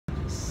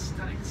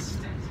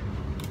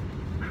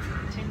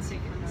10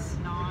 seconds.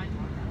 9,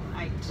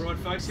 8. Right,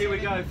 folks, here we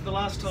go for the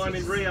last time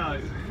in Rio.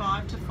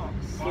 5 to Fox.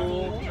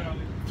 4,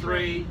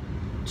 3,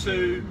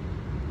 2,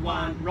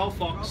 1. Roll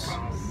Fox.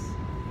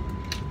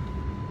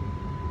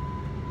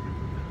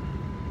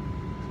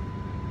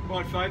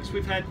 Right, folks,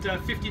 we've had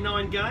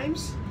 59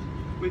 games.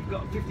 We've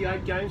got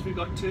 58 games. We've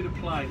got 2 to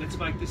play. Let's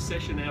make this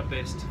session our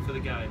best for the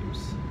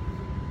games.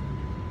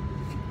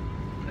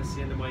 That's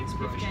the end of my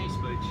inspirational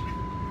speech.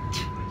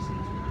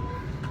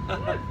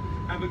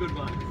 Have a good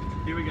one.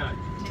 Here we go.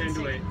 10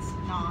 to end.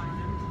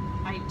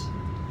 9, 8,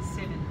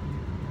 7,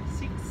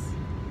 6,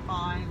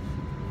 5,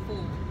 4,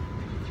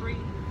 3,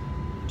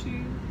 2,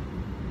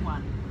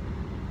 1.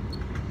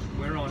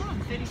 We're on.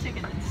 30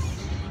 seconds.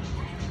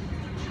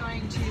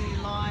 Going to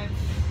live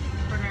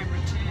program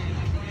return.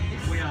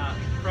 We are.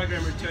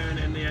 Program return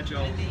and the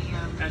Agile,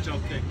 Agile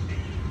kick.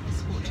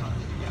 Sport time.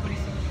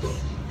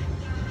 26.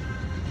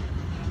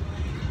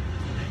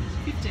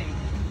 15.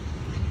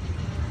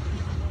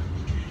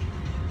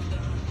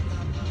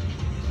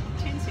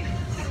 10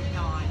 seconds.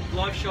 9.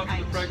 Live shot for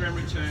the program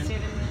return.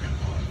 7,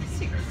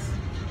 6,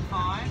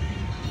 5,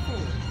 4,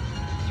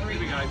 3,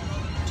 Here we go.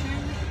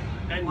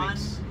 2, And 1.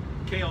 mix.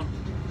 Key on.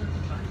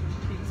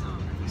 Keys on.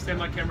 Stand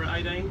by camera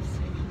 18. 6,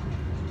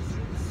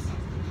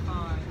 5,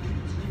 4,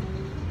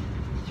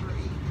 3,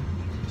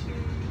 2,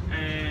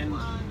 And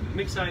 1.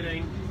 mix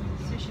 18.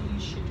 Session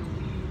is scheduled.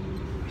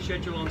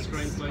 Schedule on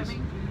screen, please.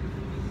 Coming.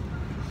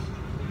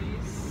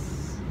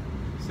 Yes.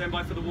 Stand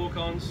by for the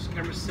walk-ons.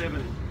 Camera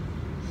 7.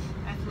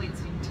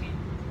 Athletes in 10,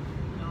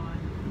 9,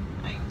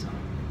 8,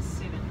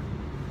 7,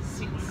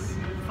 6,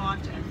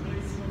 5 to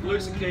athletes.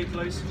 Loose the key,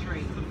 please.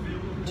 3,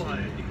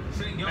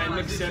 And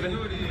mix 7.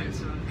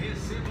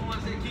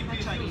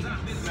 Match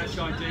Match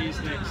ID is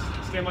next.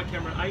 Stand by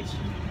camera 8.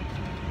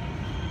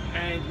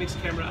 And mix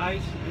camera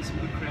 8. There's some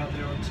good crowd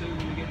there on 2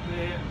 when we get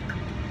there.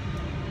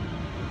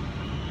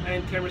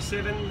 And camera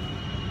 7.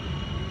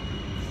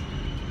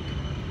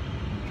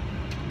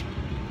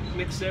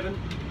 Mix 7.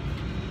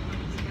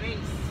 Greece.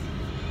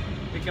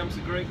 Here comes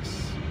the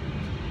Greeks.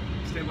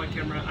 Stand by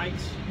camera 8.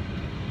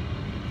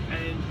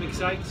 And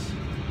mix 8.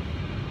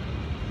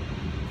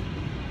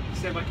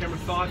 Stand by camera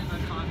 5.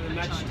 Stand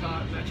by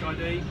 5, Match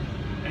ID.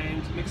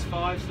 And mix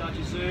 5. Start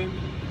your zoom.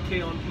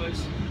 Key on,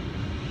 please.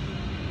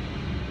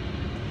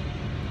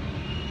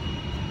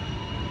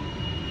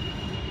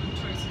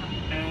 Choice coming.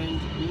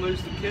 And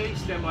lose the key.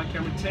 Stand by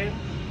camera 10.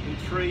 In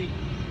 3,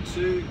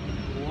 2,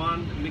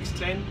 1. Mix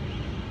 10.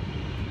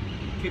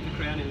 Keep the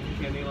crowd in if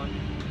you can, Eli.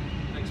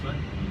 Thanks, mate.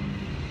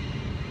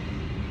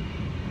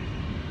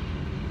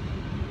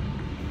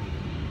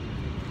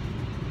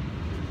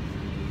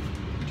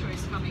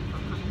 Choice coming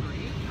from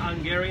Hungary.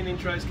 Hungarian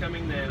intro's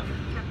coming now.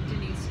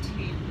 Captain is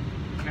 10.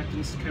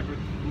 Captain's camera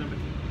number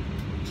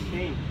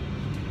 10.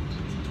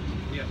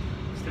 Yep.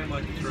 Stand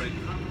by 3.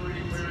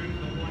 Hungary wearing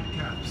the white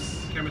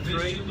caps. Camera 3.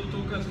 Vestindo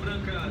toucas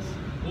brancas,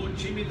 o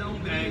time da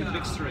Hungria. And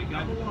mix 3. Go.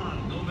 Number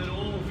 1.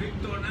 Número 1,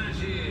 Victor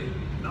Nagy.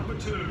 Number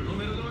 2.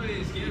 Número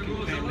 2,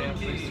 Gergo Pan now,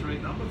 please. 3.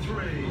 Number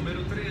 3.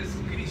 Número 3,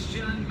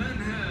 Christian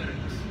Manhert.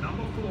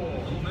 Number 4.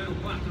 Número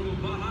 4,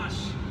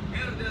 Balázs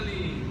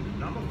Erdeli.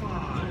 Number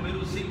 5.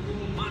 Número 5,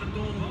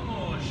 Marton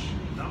Ramos.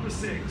 Number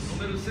 6.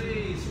 Número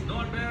 6,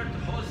 Norbert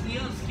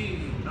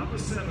Hosnianski. Number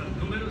 7.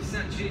 Número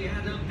 7,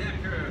 Adam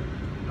Decker.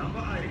 Number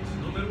 8.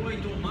 Número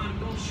 8,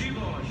 Marton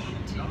Chivos.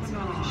 Number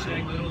 9.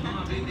 Check. Número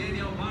 9,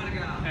 Daniel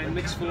Varga. And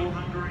mix 4.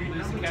 Hungary,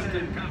 There's the number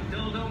captain. 10.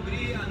 Capitão da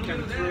Hungria, número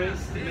Captain 10,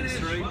 three, Denis mix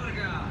 3.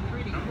 Varga.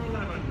 Number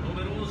 11.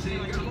 Número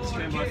 11, Gabor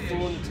Stand by 4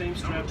 on the team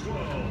strap. Number 12. O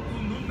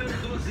número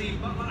 12,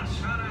 Balázs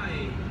Harai.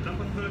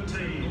 Number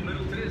 13.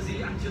 Número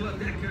 13, Attila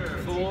Decker.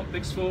 4.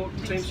 Mix 4.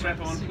 Team strap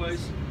on,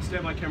 please.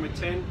 Stand by camera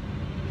 10.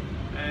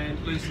 And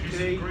lose the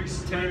key.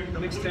 Greece 10. wearing the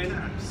Mix blue 10.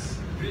 caps.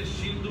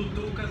 Vestindo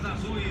toucas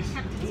azuis,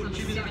 o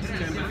time da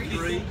Grécia Number que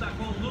three. conta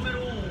com o número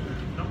 1.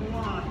 Number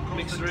 1.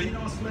 Mix 3.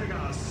 Konstantinos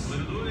Legas.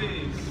 Número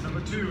 2.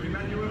 Number 2.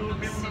 Emmanuel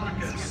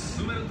Milonakis.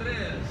 Número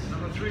 3.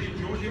 Number 3.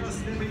 Georgios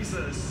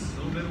Demises.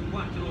 Número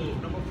 4.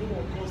 Number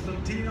 4.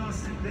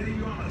 Konstantinos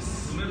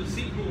Derionis. Número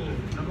 5.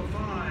 Number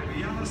 5.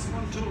 Yanis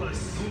Montoulis.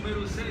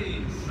 Número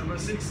 6. Number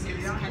 6.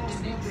 Ilianos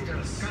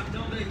Montigas.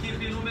 Capitão da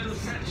equipe número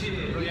 7.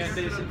 Yeah,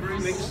 there's a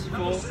mix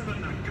Number 4.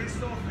 7.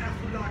 Christoph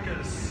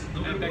Aphrodakis.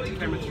 And back to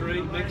camera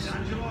 3. Mix.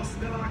 Angelos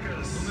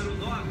Delakis. Número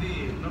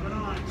 9. Number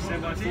 9.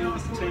 Stand by 4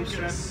 with the team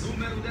strap.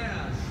 Número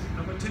 10.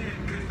 Number 10.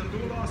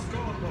 Christodoulos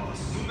Korpos.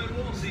 Número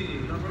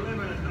 11. Number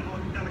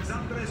 11.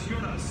 Alexandres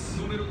Yunus.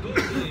 Número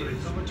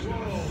 12. Number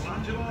 12.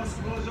 Angelos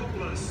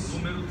Blazopoulos.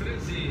 Número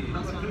 13.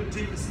 Number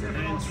 13. And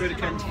Stefanos through to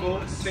camera 4.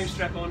 Stefanos. Team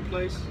strap on,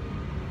 please.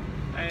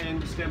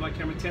 And stand by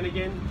camera 10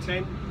 again.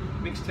 10.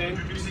 Mix 10.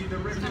 Introducing the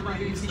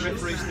referees.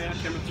 Referees now,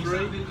 camera Os 3.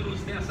 árbitros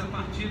dessa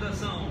partida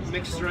são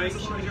Mix 3.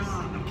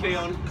 Azerbaijan. Key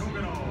on.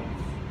 Koganov.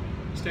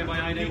 Stand by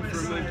 18 for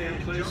a move down,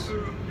 please.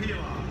 Joku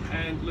Pila.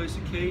 And loose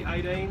the key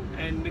 18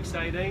 and mix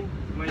 18.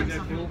 Way to go,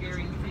 Some Phil.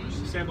 Hungarian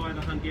theme. Stand by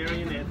the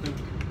Hungarian anthem.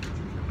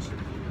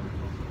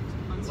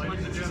 One's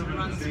Ladies and gentlemen,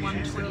 runs the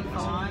anthem of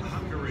 125.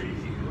 Hungary.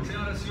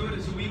 Senhoras e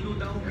senhores, o hino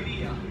da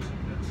Hungria.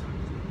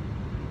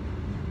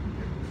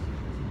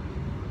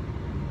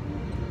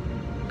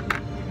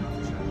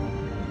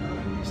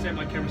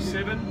 Stand by camera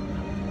 7.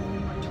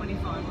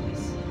 25 on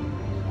this.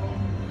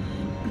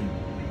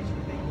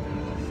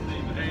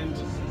 And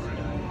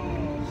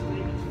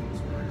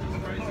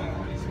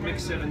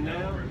mix 7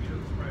 now.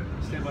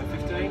 Stand by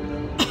 15.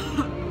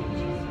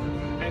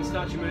 And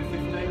start your move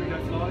 15. Go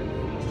fly.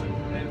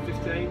 And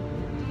 15.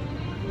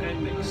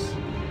 And mix.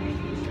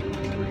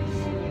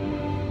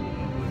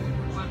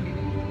 1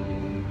 minute.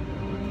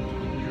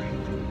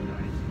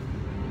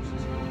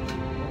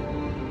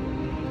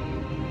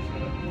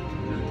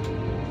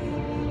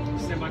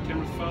 Stand by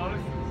camera 5.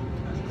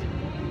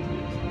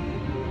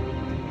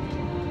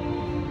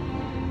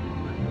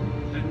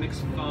 And mix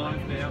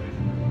 5 now.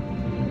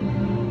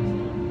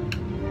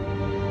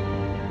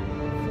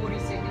 40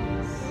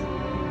 seconds.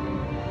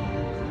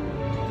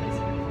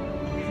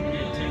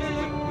 Yeah,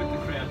 10 with the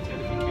crowd 10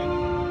 if you can.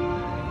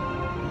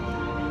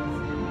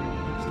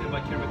 Stand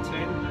by camera 10.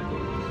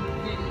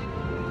 30.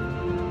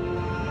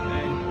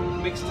 And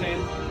mix 10.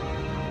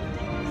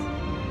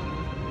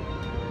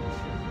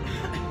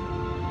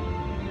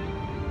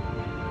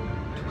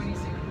 20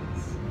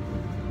 seconds.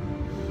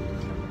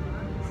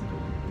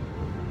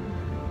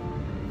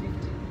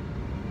 50.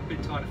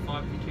 Bit tight at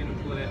 5 if you can and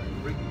pull it out.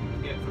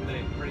 Yeah, from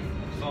there. Ready?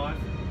 5.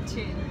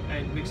 10.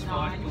 And mix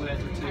 5, pull it out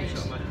to a 2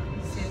 shot, mate.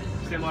 7.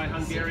 Stand by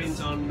Hungarians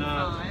on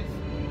 5.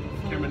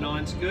 camera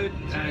 9's good.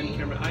 And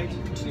camera 8.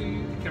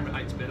 2. Camera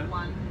 8's better.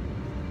 1.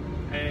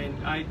 And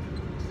 8.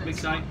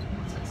 Mix 8.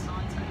 What's that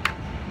sign say?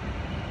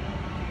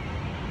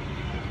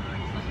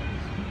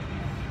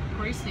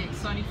 Greece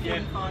next, only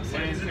Yeah, 45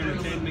 seconds. and camera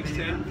to 10, mix The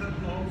 10.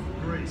 anthem of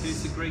Greece.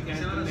 Here's the Greek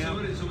anthem Senhoras e now.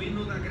 senhores, o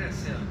hino da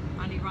Grécia.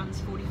 Only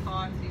runs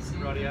 45 this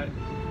year. Rightio.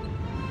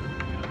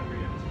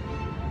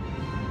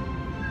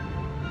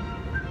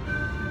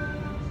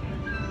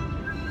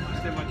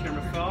 Stand by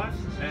camera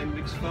 5 and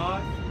mix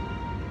 5.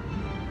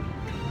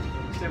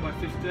 Stand by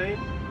 15. Look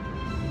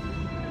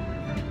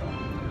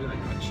at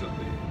that great shot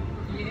there.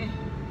 Yeah.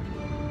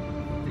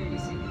 30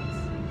 seconds.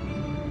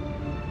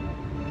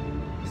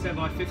 Stand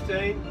by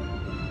 15.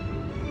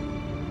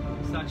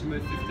 Start your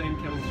move 15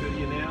 coming through to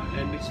you now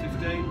and mix 15.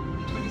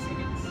 20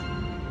 seconds.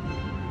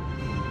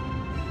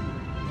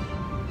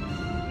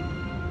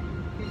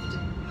 50.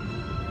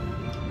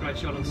 Great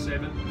shot on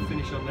 7.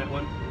 Finish on that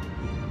one.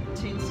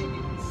 10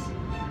 seconds.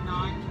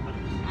 9,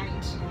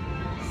 8,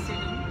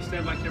 7.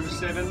 Stand by camera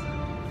 7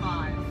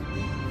 5,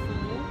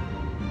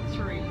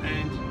 4, 3,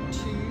 and 2,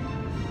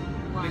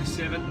 1. mix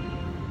 7.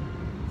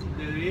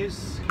 There it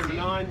is. Camera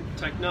 9.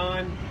 Take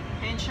 9.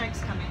 Handshakes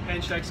coming.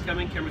 Handshakes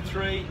coming. Camera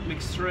 3.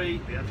 Mix 3.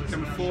 The athletes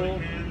Camera now 4.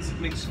 shake hands.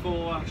 Mix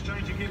 4.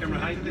 Exchanging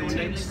Camera 8. You're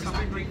next.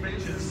 Hungary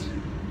matches. first. The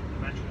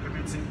match will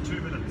commence in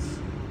 2 minutes.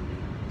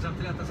 Os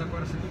atletas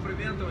agora se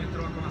cumprimentam e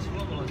trocam as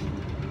flâmulas,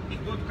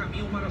 enquanto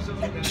caminham para seus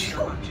lugares. A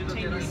partida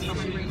terá início em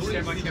 2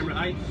 Stand by camera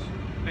 8 minutos.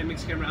 and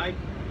mix camera 8.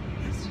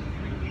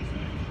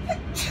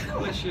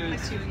 Bless you.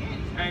 Bless you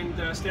again. And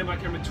stand by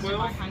camera 12. Stand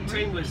by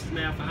Hungary. Team list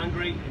now for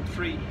Hungary in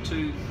 3,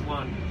 2,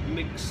 1.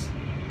 Mix.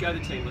 Go to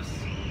team list.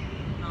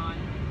 9,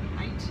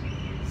 8,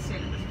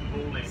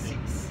 7,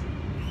 6,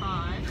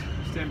 5,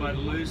 Stand by to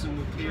lose and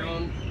with 3,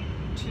 Keon.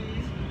 2,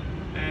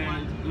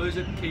 And 1. lose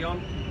it,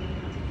 Keon.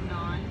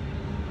 9,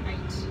 8.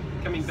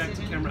 Coming back to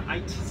 7, camera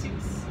 8.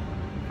 6,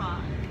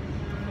 5,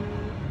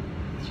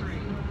 4, 3,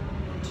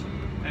 2.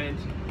 And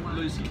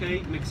lose the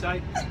key. Mix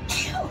 8.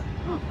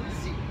 Oh,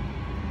 bless you.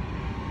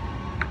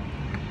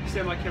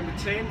 Stand by camera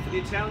 10 for the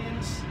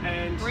Italians.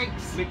 And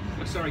Greeks.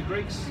 Sorry,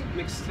 Greeks.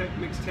 Mix 10.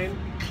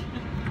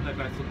 They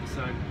both look the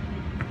same.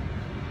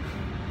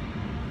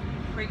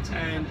 Greek team.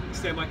 And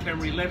stand by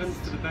camera 11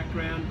 for the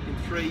background in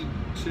 3,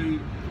 2,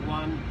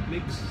 1,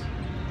 mix.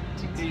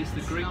 10 Here's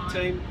the seconds. Greek 9,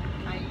 team.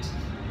 8,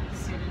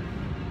 7,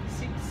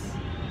 6,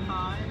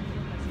 5,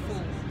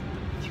 4,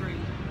 3,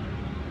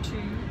 2,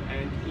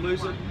 And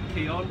lose it,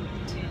 Keon.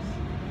 10,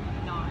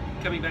 9.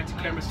 Coming back to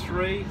camera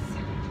 3. 7,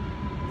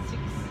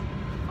 6,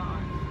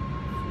 5,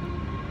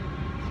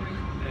 4, 3,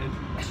 And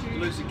 2,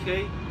 lose the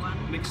key.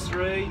 1. Mix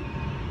 3.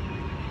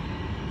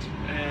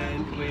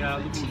 And we are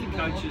looking for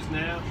coaches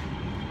now.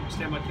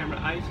 Stand by camera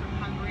 8.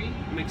 Hungary,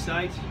 Mix 8.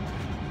 very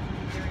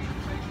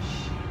French.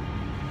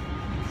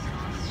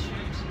 Nice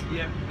shirt.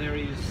 Yep, there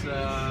is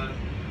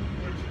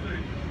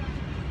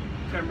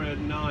camera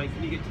 9.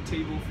 Can you get the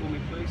T-ball for me,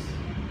 please?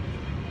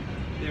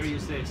 There he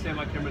is there. Stand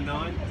by camera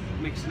 9.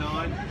 Mix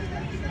 9.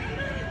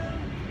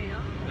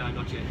 No,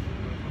 not yet.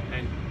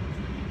 And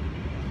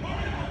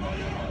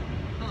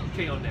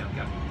key on now.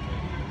 Go.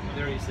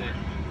 There he is there.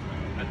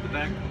 At the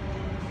back.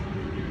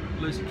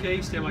 Lose the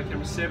key. Stand by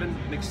camera 7.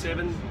 Mix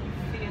 7.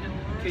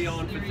 Key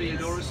on for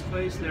Theodorus,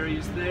 please. There he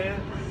is there.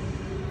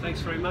 Thanks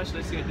very much.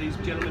 Let's get these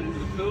gentlemen into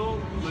the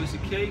pool. Lose the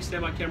key.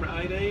 Stand by camera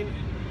 18.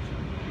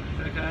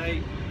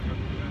 Okay.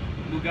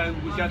 We'll go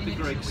to the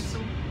Greeks.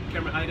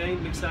 Camera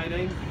 18, mix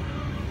 18.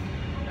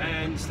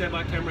 And stand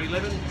by camera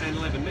 11 and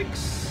 11.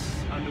 Mix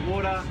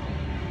underwater.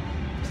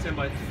 Stand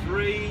by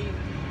 3.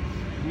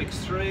 Mix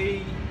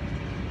 3.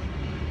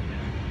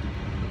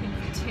 Looking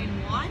for 10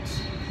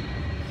 white,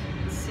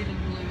 7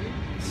 blue.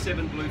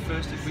 7 blue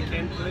first if we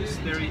can, please.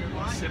 There he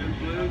is. 7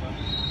 blue.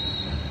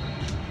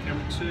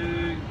 Camera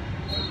 2.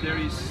 There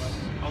is,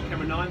 oh,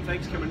 camera 9,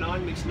 thanks, camera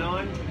 9, mix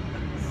 9.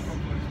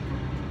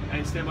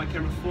 And stand by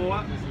camera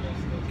 4.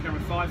 Camera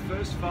 5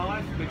 first,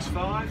 5, mix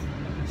 5.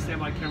 Stand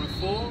by camera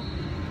 4,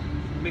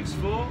 mix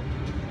 4.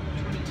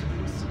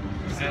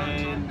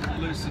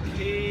 And lose the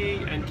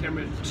key, and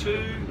camera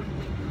 2,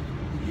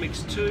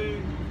 mix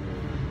 2.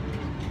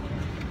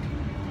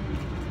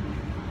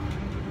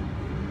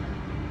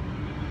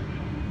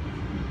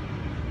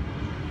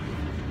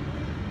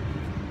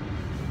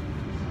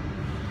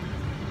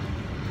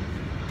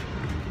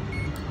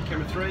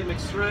 Camera 3,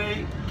 mix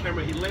 3,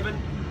 camera 11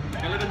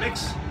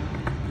 mix,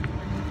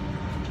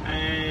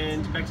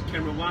 and back to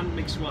camera 1,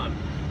 mix 1.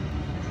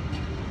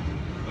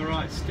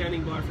 Alright,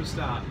 standing by for a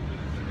start.